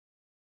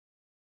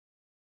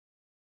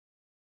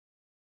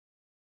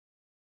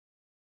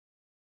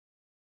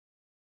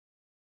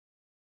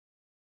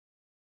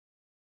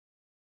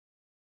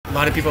A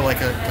lot of people like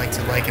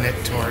to liken it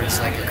towards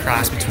like a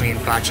cross between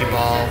bocce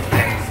ball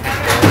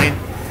and bowling.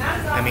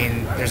 I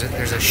mean,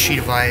 there's a sheet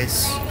of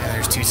ice and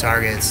there's two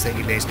targets that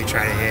you basically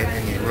try to hit,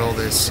 and you roll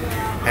this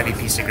heavy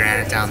piece of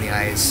granite down the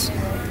ice,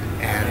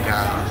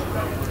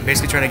 and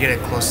basically try to get it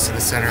close to the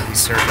center of these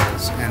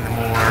circles. And the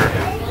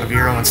more of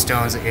your own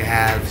stones that you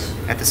have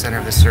at the center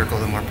of the circle,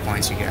 the more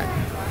points you get.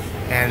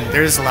 And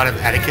there's a lot of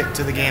etiquette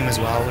to the game as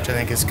well, which I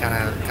think is kind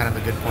of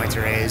a good point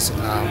to raise.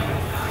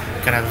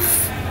 Kind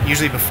of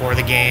usually before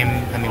the game,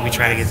 I mean, we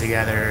try to get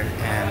together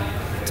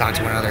and talk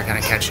to one another, kind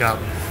of catch up.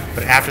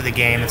 But after the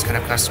game, it's kind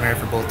of customary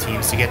for both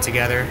teams to get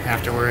together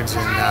afterwards,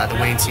 and the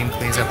winning team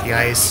cleans up the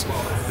ice.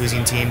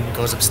 Losing team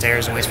goes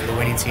upstairs and waits for the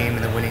winning team,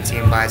 and the winning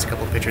team buys a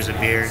couple pitchers of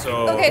beer.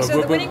 Okay, so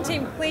the winning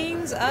team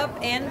cleans up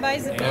and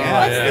buys the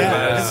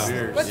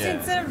beer. What's the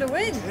incentive to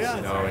win?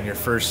 You know, in your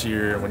first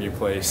year, when you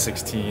play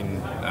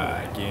 16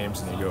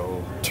 games and you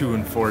go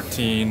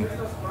 2-14,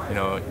 you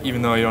know,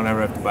 even though you don't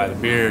ever have to buy the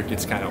beer, it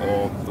gets kind of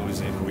old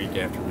losing week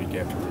after week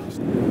after week.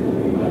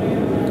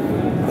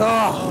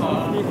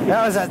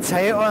 That was a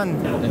tight one.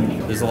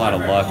 And there's a lot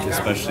of luck,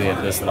 especially at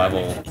this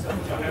level,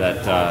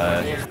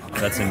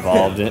 that's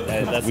involved.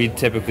 We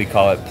typically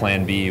call it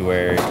Plan B,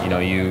 where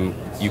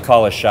you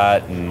call a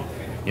shot and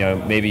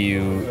maybe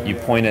you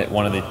point at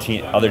one of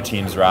the other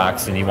team's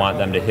rocks and you want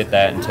them to hit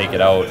that and take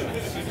it out,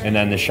 and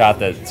then the shot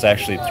that's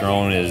actually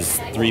thrown is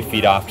 3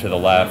 feet off to the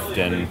left,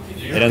 and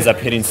it ends up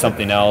hitting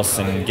something else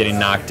and getting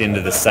knocked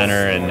into the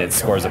center, and it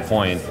scores a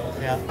point.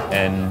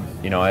 And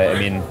I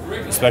mean,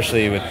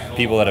 especially with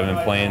people that have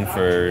been playing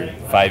for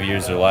 5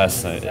 years or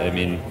less, I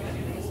mean,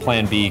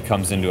 Plan B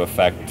comes into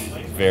effect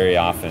very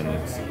often.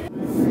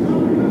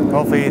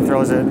 Hopefully he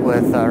throws it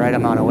with the right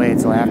amount of weight,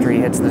 so after he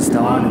hits the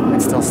stone,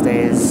 it still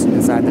stays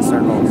inside the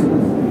circles.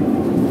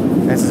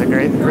 This is a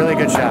really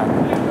good shot.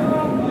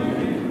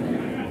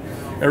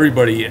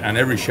 Everybody, on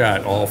every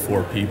shot, all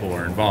 4 people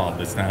are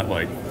involved. It's not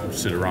like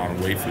sit around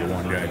and wait for the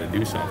one guy to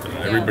do something.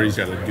 Everybody's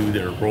got to do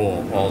their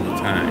role all the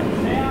time.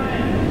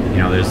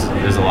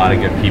 There's a lot of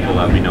good people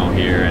that we know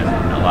here, and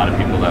a lot of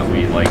people that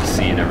we like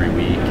seeing every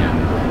week, and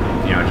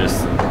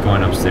just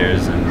going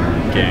upstairs and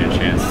getting a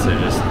chance to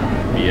just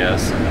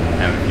BS and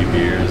have a few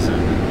beers,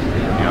 and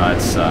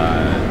that's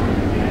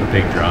a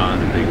big draw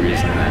and a big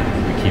reason that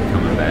we keep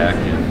coming back.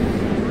 And